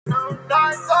No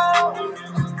nights off.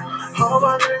 All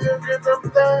my niggas get them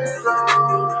things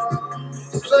on.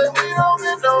 Say we don't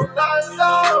get no nights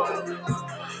off.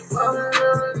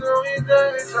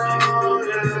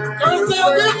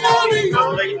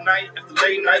 Late night after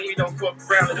late night, we don't fuck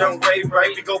around and don't wait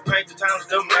right. We go paint the towns,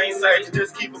 the main sites.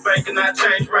 Just keep a bank and not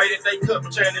change right. If they cut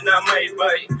and chain and not made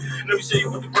right. Let me show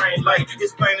you what the brain like.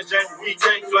 It's plain as James, we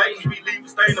take flight. We leave a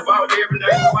stain about every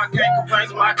night. So I can't complain,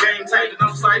 so my game tight. And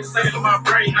I'm sight saying my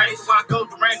brain nice. So I go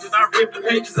to ranges, I rip the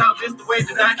pages out. This the way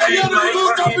that I came like.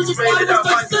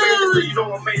 You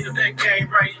know I made it that game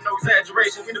right. No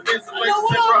exaggeration, we the best of places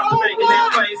that brought to making that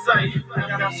plain sight.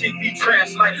 That shit be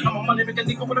trash like. I'm a money making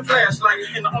nigga with a flashlight.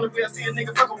 And the only way I see a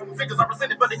nigga fucking with the figures I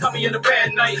presented, but they call me in a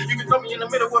bad night. You can throw me in the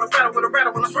middle with a battle with a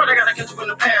rattle. When I swear I gotta catch you in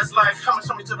the past life. Come and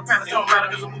show me to the past, it don't matter,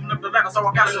 cause I'm moving up the ladder, so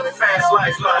I gotta show me fast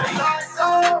life like.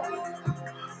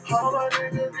 All my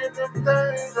niggas get them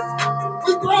things on.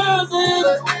 We grinding.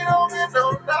 Say we don't get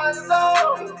no nights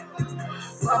off.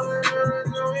 All we really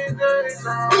do is days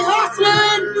on. We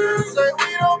hustling. Say we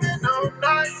don't get no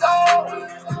nights off.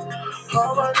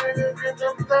 All my niggas get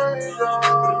them things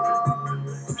on.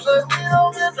 Say we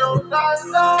don't get no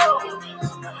nights off.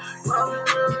 All we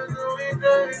really do is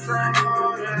days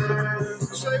on. Yeah.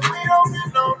 Say we don't get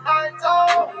no nights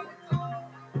off.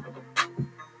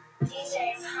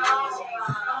 DJ's home.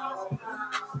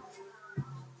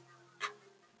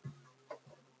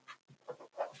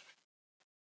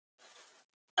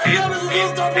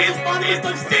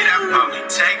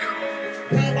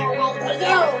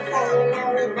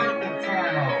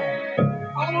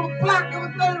 All on the block,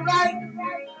 everything right.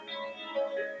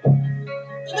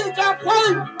 You niggas got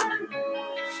played.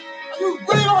 You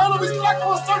really don't have no respect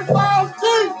for a 35 G.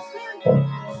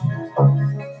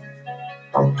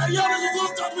 Hey, yo, this is Lil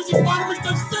Jon, we just want to make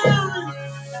that series.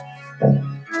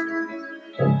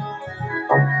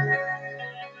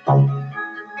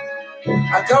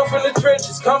 I come from the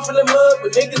trenches, come from the mud,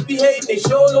 but niggas be hating, they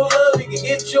show no love. You can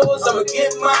get yours, I'ma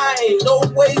get mine. Ain't no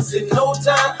wasting, no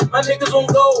time. My niggas on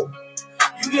go.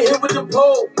 You get hit with the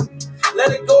pole,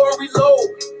 let it go and reload.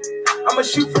 I'ma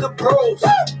shoot for the pros.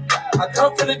 I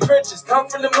come from the trenches, come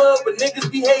from the mud, but niggas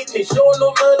be hating, they show no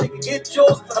love. They can get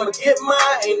yours, I'ma get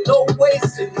mine. Ain't no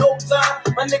wasting, no time.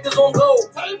 My niggas on go.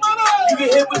 You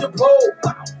get hit with the pole,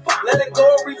 let it go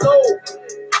and reload.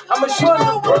 I'ma shoot for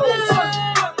the pros.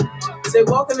 Say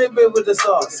walking in bed with the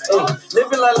sauce, ay.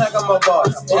 Living like I'm a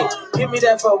boss, ay. Give me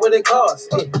that for what it costs,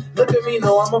 ay. Look at me,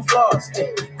 no, I'm a floss,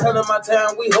 ay. Come to my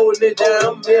town, we holding it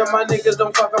down. Me and my niggas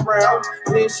don't fuck around.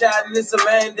 Clean shot and it's a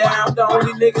man down. The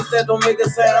only niggas that don't make a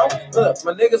sound. Look,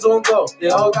 my niggas on go. They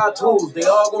all got tools, they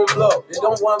all gon' blow. They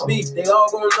don't want beef, they all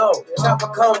gon' know. Chopper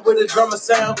come with a drummer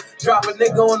sound. Drop a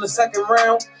nigga on the second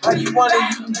round. How you want it,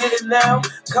 you can get it now.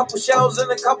 Couple shells and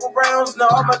a couple rounds. Now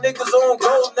all my niggas on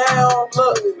go now.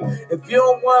 Look, if you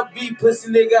don't want beef, pussy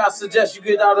nigga, I suggest you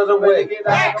get out of the way.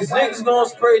 Cause niggas gon'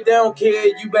 spray down,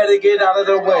 kid. You better get out of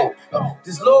the way.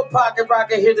 This little pocket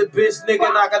rocket hit a bitch,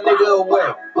 nigga, knock a nigga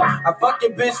away. I fuck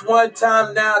your bitch one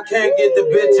time, now I can't get the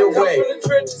bitch away. Come from the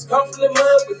trenches, come from the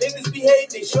mud, but niggas be hating,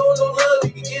 they show no love.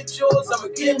 You can get yours, I'ma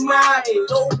get mine. Ain't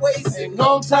no waste, ain't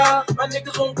no time. My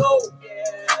niggas on go.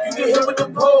 You get hit with the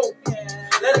pole,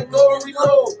 let it go and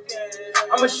reload.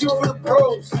 I'ma shoot for the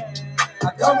pros. I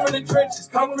come from the trenches,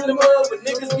 come from the mud, but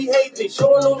niggas be hating, they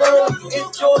show no love. You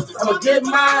get yours, I'ma get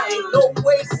mine. Ain't no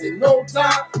waste, ain't no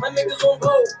time. My niggas on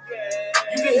go.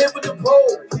 You get hit with the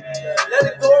pole, let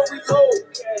it go and reload.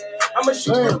 I'ma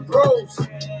shoot for the pros.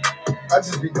 I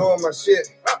just be doing my shit.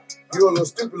 You a little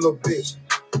stupid little bitch.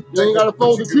 You ain't gotta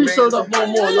fold the t-shirt up no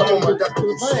more, y'all.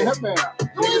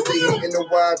 Niggas be eating and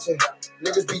watching.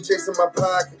 Niggas be chasing my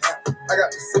pockets. I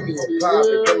got to see me in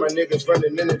poppin', but my niggas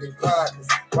running into their pockets.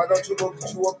 Why don't you go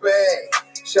get you a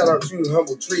bag? Shout out to you,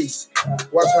 Humble Trees.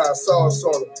 Watch how I sauce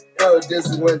on them. Hell, this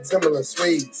is when Timberland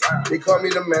Swedes. They call me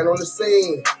the man on the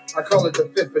scene. I call it the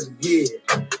fifth of the year.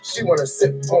 She wanna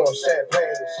sip on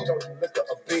champagne and she don't do liquor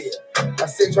or beer. I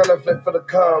say tryna flip for the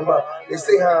karma. They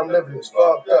say how I'm living is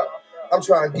fucked up. I'm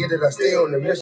trying to get it, I stay on the mission.